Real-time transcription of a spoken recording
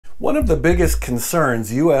One of the biggest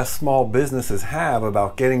concerns U.S. small businesses have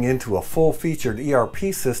about getting into a full-featured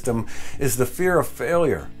ERP system is the fear of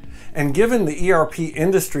failure. And given the ERP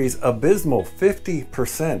industry's abysmal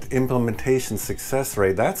 50% implementation success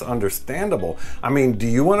rate, that's understandable. I mean, do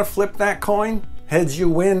you want to flip that coin? Heads you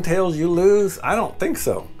win, tails you lose? I don't think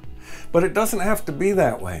so. But it doesn't have to be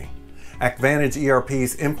that way. AcctVantage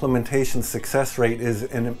ERP's implementation success rate is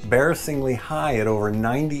embarrassingly high at over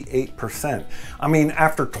 98%. I mean,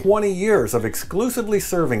 after 20 years of exclusively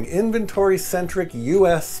serving inventory-centric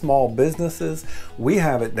U.S. small businesses, we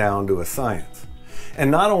have it down to a science.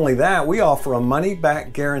 And not only that, we offer a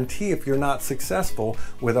money-back guarantee if you're not successful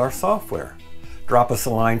with our software. Drop us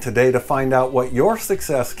a line today to find out what your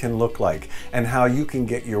success can look like and how you can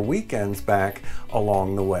get your weekends back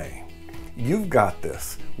along the way. You've got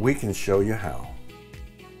this. We can show you how.